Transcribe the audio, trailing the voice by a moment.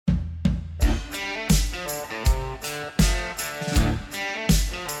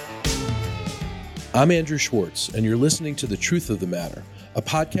I'm Andrew Schwartz, and you're listening to The Truth of the Matter, a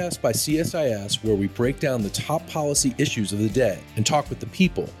podcast by CSIS where we break down the top policy issues of the day and talk with the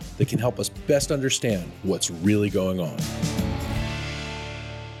people that can help us best understand what's really going on.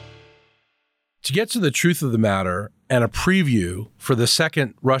 To get to the truth of the matter and a preview for the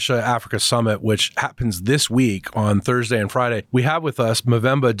second Russia-Africa Summit, which happens this week on Thursday and Friday, we have with us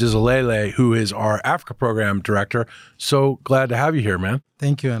Mvemba Dizolele, who is our Africa Program Director. So glad to have you here, man.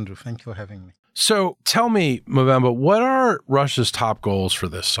 Thank you, Andrew. Thank you for having me. So tell me, Mvemba, what are Russia's top goals for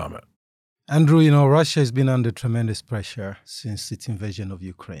this summit? Andrew, Russia has been under tremendous pressure since its invasion of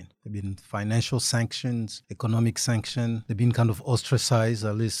Ukraine. There have been financial sanctions, economic sanctions. They've been kind of ostracized,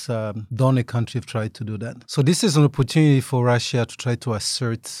 at least donor countries have tried to do that. So this is an opportunity for Russia to try to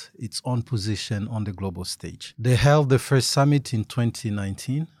assert its own position on the global stage. They held the first summit in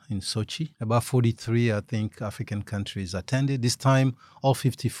 2019 in Sochi. About 43, I think, African countries attended. This time, all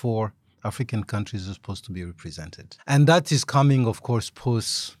 54 African countries are supposed to be represented. And that is coming, of course,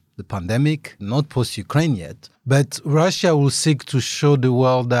 post the pandemic, not post-Ukraine yet. But Russia will seek to show the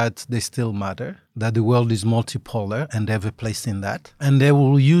world that they still matter, that the world is multipolar and they have a place in that. And they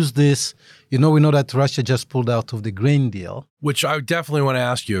will use this. We know that Russia just pulled out of the grain deal. Which I definitely want to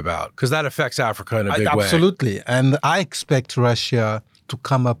ask you about, because that affects Africa in a big way. Absolutely. And I expect Russia to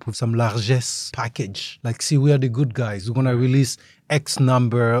come up with some largesse package. Like, see, we are the good guys. We're going to release X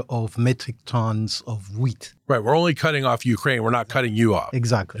number of metric tons of wheat. Right. We're only cutting off Ukraine. We're not cutting you off.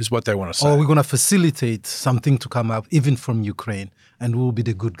 Exactly. Is what they want to say. Or we're going to facilitate something to come up even from Ukraine, and we'll be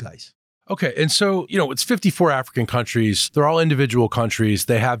the good guys. Okay. And so, it's 54 African countries. They're all individual countries.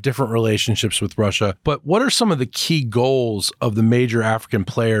 They have different relationships with Russia. But what are some of the key goals of the major African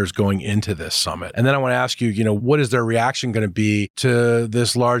players going into this summit? And then I want to ask you, what is their reaction going to be to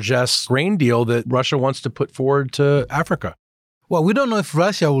this largesse grain deal that Russia wants to put forward to Africa? Well, we don't know if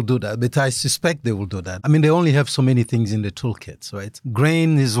Russia will do that, but I suspect they will do that. I mean, they only have so many things in the toolkits, right?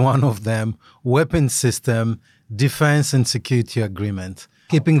 Grain is one of them, weapon system, defense and security agreement,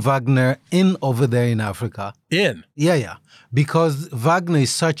 keeping Wagner over there in Africa. Yeah. Because Wagner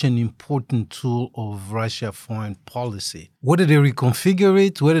is such an important tool of Russia's foreign policy. Whether they reconfigure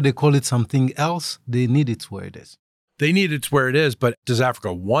it, whether they call it something else, they need it where it is. They need it where it is, but does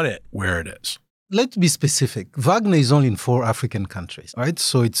Africa want it where it is? Let's be specific. Wagner is only in 4 African countries, right?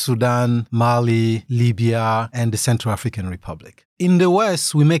 So it's Sudan, Mali, Libya, and the Central African Republic. In the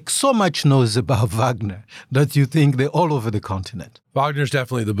West, we make so much noise about Wagner that you think they're all over the continent. Wagner's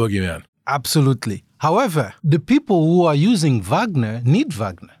definitely the boogeyman. Absolutely. However, the people who are using Wagner need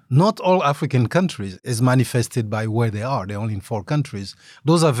Wagner. Not all African countries, as manifested by where they are. They're only in 4 countries.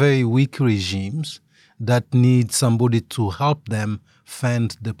 Those are very weak regimes that need somebody to help them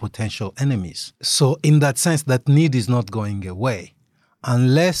fend the potential enemies. So in that sense, that need is not going away.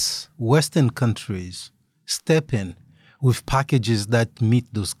 Unless Western countries step in with packages that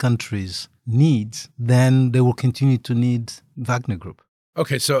meet those countries' needs, then they will continue to need Wagner Group.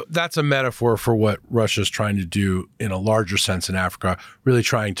 Okay, so that's a metaphor for what Russia's trying to do in a larger sense in Africa, really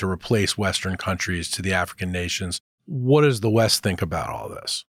trying to replace Western countries to the African nations. What does the West think about all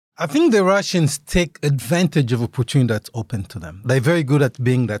this? I think the Russians take advantage of opportunity that's open to them. They're very good at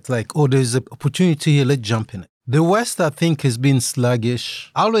being that, there's an opportunity here, let's jump in it. The West, I think, has been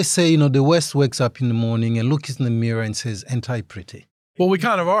sluggish. I always say, the West wakes up in the morning and looks in the mirror and says, "Ain't I pretty?" Well, we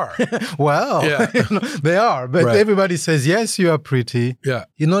kind of are. Well, yeah. They are. But right. Everybody says, yes, you are pretty. Yeah.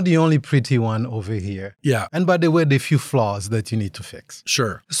 You're not the only pretty one over here. Yeah. And by the way, there are a few flaws that you need to fix.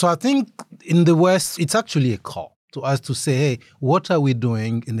 Sure. So I think in the West, it's actually a call to us to say, hey, what are we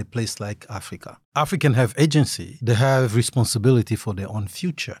doing in a place like Africa? Africans have agency. They have responsibility for their own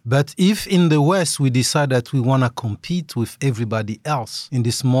future. But if in the West we decide that we want to compete with everybody else in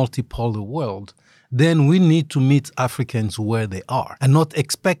this multipolar world, then we need to meet Africans where they are and not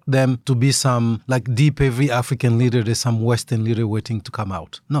expect them to be some, deep every African leader, there's some Western leader waiting to come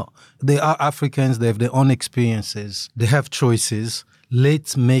out. No, they are Africans. They have their own experiences. They have choices.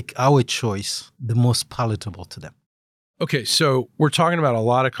 Let's make our choice the most palatable to them. Okay, so we're talking about a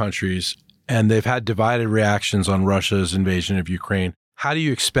lot of countries, and they've had divided reactions on Russia's invasion of Ukraine. How do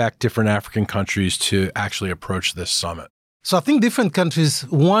you expect different African countries to actually approach this summit? So I think different countries,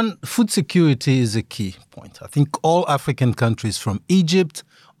 one, food security is a key point. I think all African countries from Egypt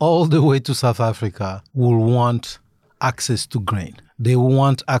all the way to South Africa will want access to grain. They will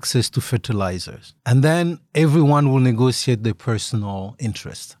want access to fertilizers. And then everyone will negotiate their personal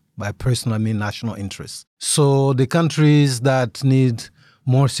interest. By personal, I mean national interest. So the countries that need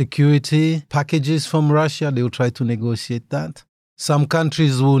more security packages from Russia, they will try to negotiate that. Some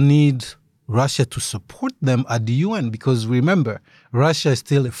countries will need Russia to support them at the UN, because remember, Russia is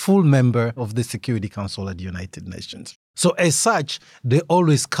still a full member of the Security Council at the United Nations. So as such, they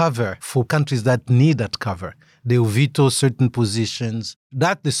always cover for countries that need that cover. They'll veto certain positions.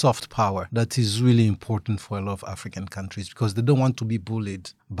 That's the soft power that is really important for a lot of African countries because they don't want to be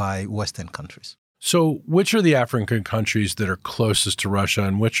bullied by Western countries. So which are the African countries that are closest to Russia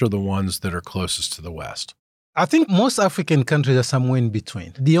and which are the ones that are closest to the West? I think most African countries are somewhere in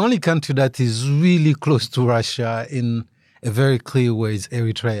between. The only country that is really close to Russia in a very clear way is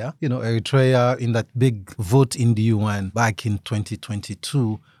Eritrea. Eritrea, in that big vote in the UN back in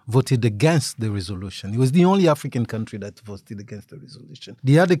 2022, voted against the resolution. It was the only African country that voted against the resolution.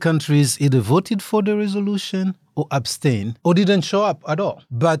 The other countries either voted for the resolution or abstained or didn't show up at all.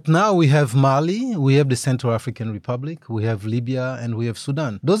 But now we have Mali, we have the Central African Republic, we have Libya, and we have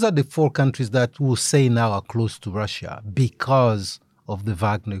Sudan. Those are the 4 countries that we'll say now are close to Russia because of the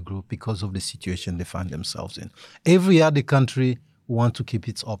Wagner Group, because of the situation they find themselves in. Every other country wants to keep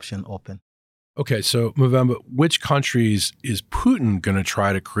its option open. Okay, so Mvemba, which countries is Putin going to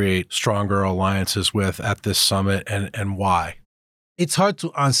try to create stronger alliances with at this summit and why? It's hard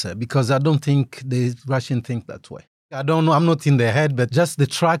to answer because I don't think the Russians think that way. I don't know, I'm not in their head, but just the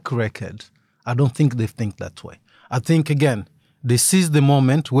track record, I don't think they think that way. I think, again, they seize the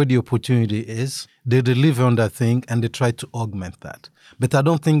moment where the opportunity is, they deliver on that thing, and they try to augment that. But I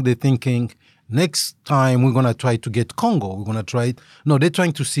don't think they're thinking, next time we're going to try to get Congo. We're going to try it. No, they're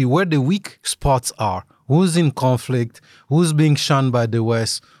trying to see where the weak spots are, who's in conflict, who's being shunned by the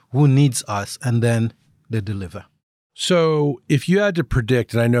West, who needs us, and then they deliver. So if you had to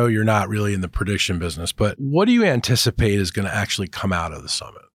predict, and I know you're not really in the prediction business, but what do you anticipate is going to actually come out of the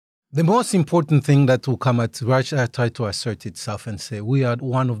summit? The most important thing that will come at Russia try to assert itself and say, we are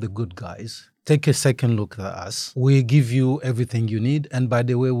one of the good guys. Take a second look at us. We give you everything you need. And by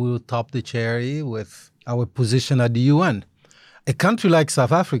the way, we'll top the cherry with our position at the UN. A country like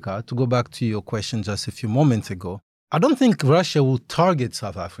South Africa, to go back to your question just a few moments ago, I don't think Russia will target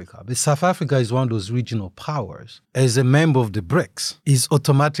South Africa, but South Africa is one of those regional powers. As a member of the BRICS, is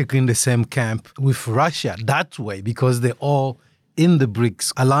automatically in the same camp with Russia that way because they're all in the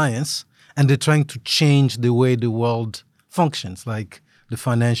BRICS alliance and they're trying to change the way the world functions, like the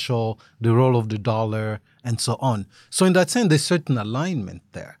financial, the role of the dollar, and so on. So in that sense, there's certain alignment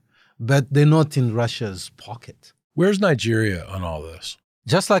there, but they're not in Russia's pocket. Where's Nigeria on all this?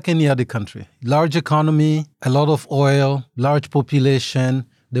 Just like any other country. Large economy, a lot of oil, large population.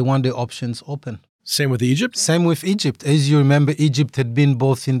 They want the options open. Same with Egypt? Same with Egypt. As you remember, Egypt had been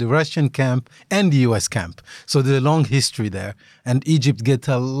both in the Russian camp and the US camp. So there's a long history there. And Egypt gets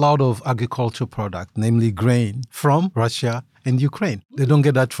a lot of agricultural product, namely grain, from Russia and Ukraine. They don't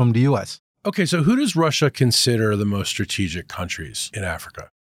get that from the US. Okay, so who does Russia consider the most strategic countries in Africa?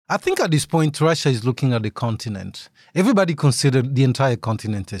 I think at this point, Russia is looking at the continent. Everybody considered the entire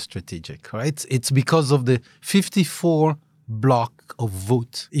continent as strategic, right? It's because of the 54 block of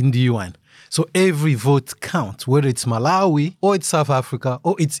vote in the UN. So every vote counts, whether it's Malawi or it's South Africa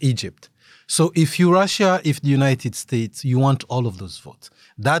or it's Egypt. So if you're Russia, if the United States, you want all of those votes.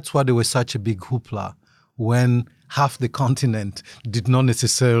 That's why there was such a big hoopla when half the continent did not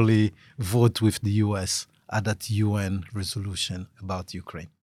necessarily vote with the US at that UN resolution about Ukraine.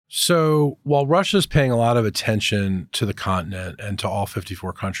 So while Russia's paying a lot of attention to the continent and to all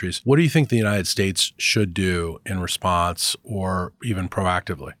 54 countries, what do you think the United States should do in response or even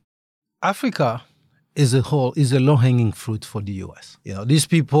proactively? Africa as a whole is a low-hanging fruit for the U.S. These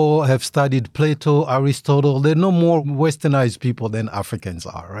people have studied Plato, Aristotle. They're no more westernized people than Africans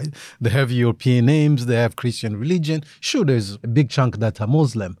are, right? They have European names. They have Christian religion. Sure, there's a big chunk that are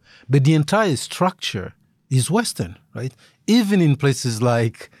Muslim. But the entire structure is Western, right? Even in places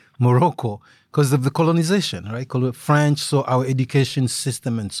like Morocco, because of the colonization, right? French, so our education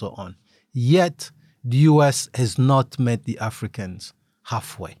system and so on. Yet, the U.S. has not met the Africans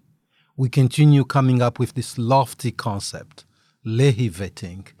halfway. We continue coming up with this lofty concept,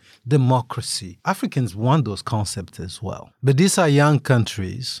 legislating, democracy. Africans want those concepts as well. But these are young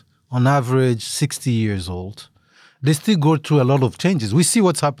countries, on average 60 years old. They still go through a lot of changes. We see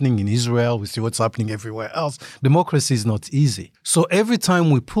what's happening in Israel. We see what's happening everywhere else. Democracy is not easy. So every time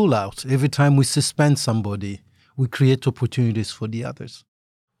we pull out, every time we suspend somebody, we create opportunities for the others.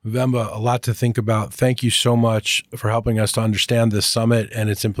 Mvemba, a lot to think about. Thank you so much for helping us to understand this summit and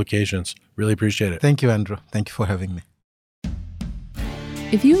its implications. Really appreciate it. Thank you, Andrew. Thank you for having me.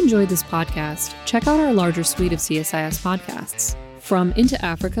 If you enjoyed this podcast, check out our larger suite of CSIS podcasts. From Into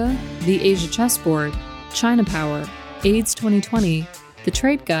Africa, The Asia Chessboard, China Power, AIDS 2020, The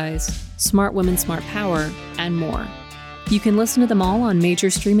Trade Guys, Smart Women, Smart Power, and more. You can listen to them all on major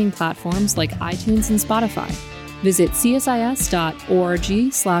streaming platforms like iTunes and Spotify. Visit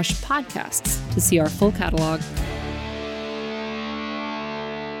csis.org/podcasts to see our full catalog.